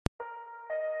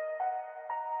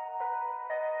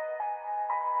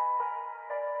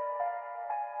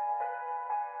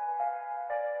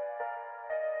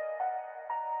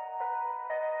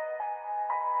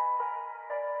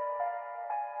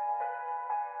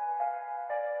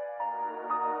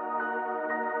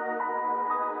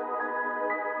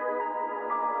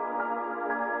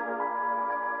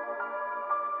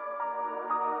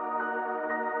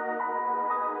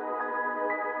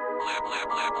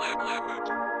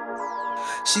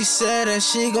She said that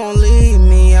she gon' leave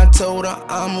me. I told her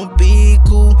I'ma be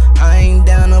cool. I ain't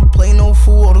down to play no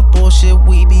fool. All the bullshit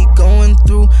we be going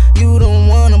through. You don't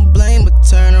wanna blame, but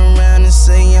turn around and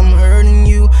say I'm hurting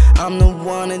you. I'm the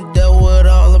one that dealt with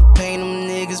all the pain them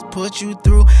niggas put you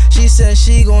through. She said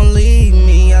she gon' leave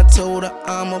me. I told her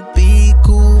I'ma be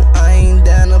cool. I ain't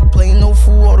down to play no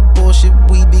fool. All the bullshit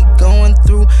we be going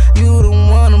through. You don't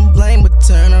wanna blame, but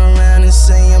turn around and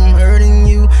say I'm hurting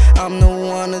you. I'm the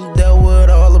one that dealt with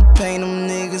all the pain them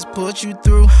niggas put you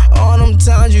through. All them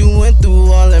times you went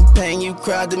through all that pain, you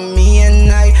cried to me at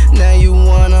night. Now you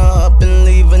wanna up and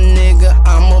leave a nigga,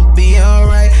 I'ma be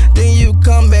alright. Then you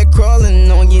come back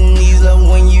crawling on your knees, love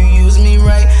when you use me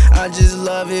right. I just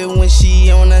love it when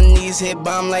she on her knees, hit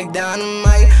bomb like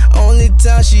dynamite. Only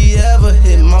time she ever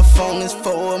hit my phone is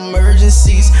for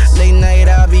emergencies. Late night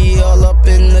I be all up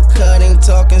in the cut, ain't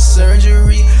talking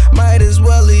surgery. Might as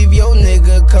well leave your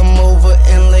nigga, come over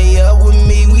and lay up with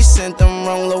me. We sent them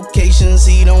wrong locations,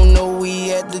 he don't know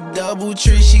we at the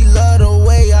DoubleTree. She love the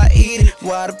way I eat it,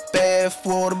 water bath,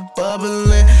 water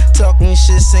bubbling. Talking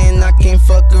shit saying I can't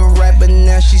fuck her right, but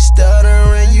now she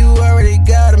stuttering. You already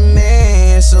got a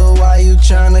man, so why you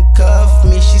tryna cuff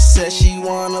me? She said she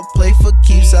wanna play for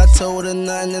keeps. I told her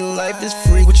nothing in life is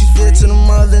free. What you did to them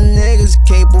other niggas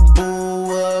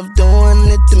capable of doing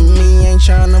it to me. Ain't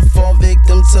tryna fall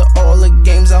victim to all the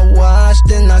games I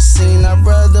watched and I seen. I'd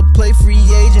rather play free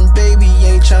agent, baby.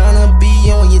 Ain't tryna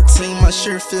be on your team. My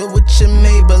shirt filled with your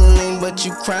Maybelline, but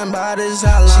you crying by this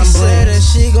hotline. She said that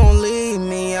she gon' leave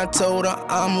me. I told her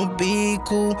I'ma be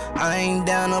cool. I ain't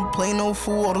down to play no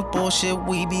fool. All the bullshit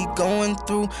we be going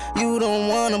through. You don't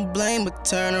wanna blame, but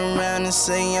turn around and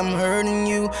say I'm hurting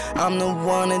you. I'm the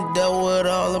one that dealt with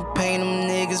all the pain them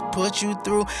niggas put you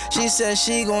through. She said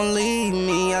she gon' leave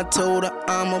me. I told her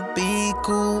I'ma be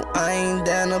cool. I ain't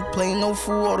down to play no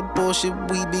fool. All the bullshit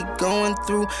we be going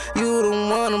through. You don't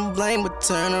wanna blame, but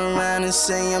turn around and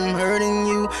say I'm hurting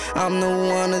you. I'm the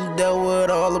one that dealt with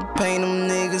all the pain them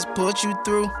niggas put you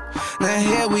through. Now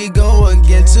here we go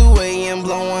again, 2 a.m.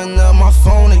 blowing up my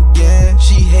phone again.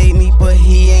 She hate me, but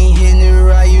he ain't hitting it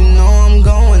right, you know I'm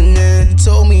going in.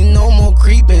 Told me no more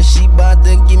creeping, she bout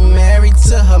to get married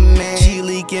to her man. She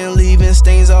leaking, leaving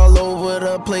stains all over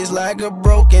the place like a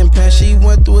broken pen. She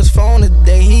went through his phone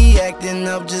today, he acting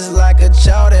up just like a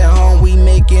child at home. We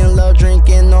making love,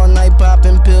 drinking all night,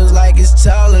 popping pills like it's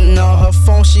Tylenol. Her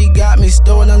phone, she got me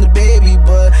stored on the baby,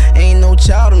 but ain't no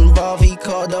child involved. He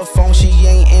called her phone, she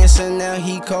ain't answering, now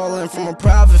he calling from a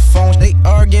private phone. They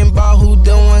arguing about who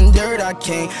doing dirt, I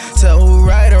can't tell who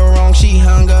right or wrong. She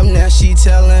hung up, now she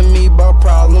telling me about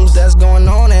problems that's going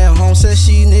on at home. Said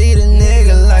she need a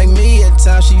nigga like me, at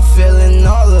times she feeling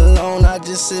all alone. I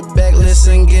just sit back,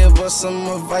 listen, give her some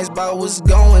advice about what's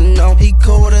going on. He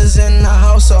called us in the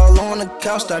house, all on the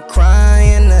couch, start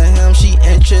crying to him. She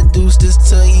introduced us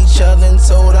to each other and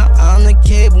told her I'm the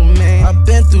cable man. I've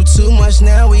been through too much,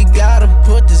 now we gotta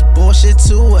put this bullshit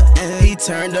to an end. He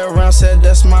turned around, said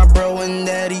that's my bro, and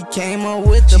that he came up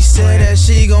with the plan. She said that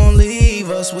she gon' leave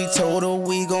us, we told her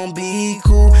we gon' be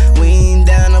cool. We ain't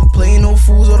down to play no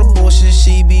fools or the bullshit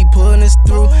she be putting us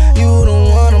through. You don't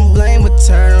wanna blame, but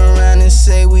turn around and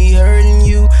say we hurting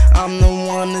you. I'm the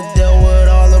one that dealt with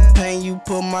all the pain you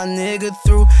put my nigga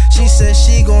through. She said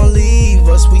she gon' leave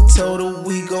us, we told her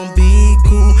we gon' be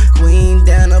cool. We ain't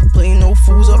down to play no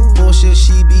fools or the bullshit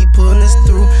she be putting us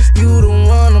through. You don't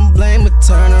wanna blame, but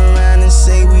turn around and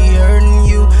say we hurting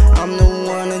you. I'm the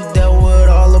one that dealt with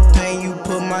all the pain you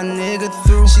put my nigga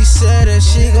through. She said that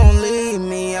she gon' leave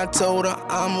me. I told her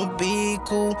I'ma be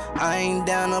cool. I ain't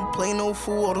down to play no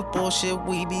fool. All the bullshit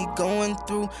we be going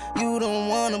through. You don't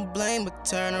wanna blame, but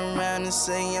turn around and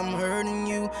say I'm hurting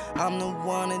you. I'm the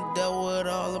one that dealt with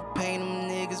all the pain them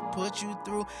niggas put you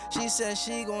through. She said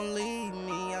she gon' leave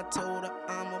me. I told her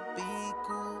I'ma be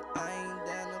cool.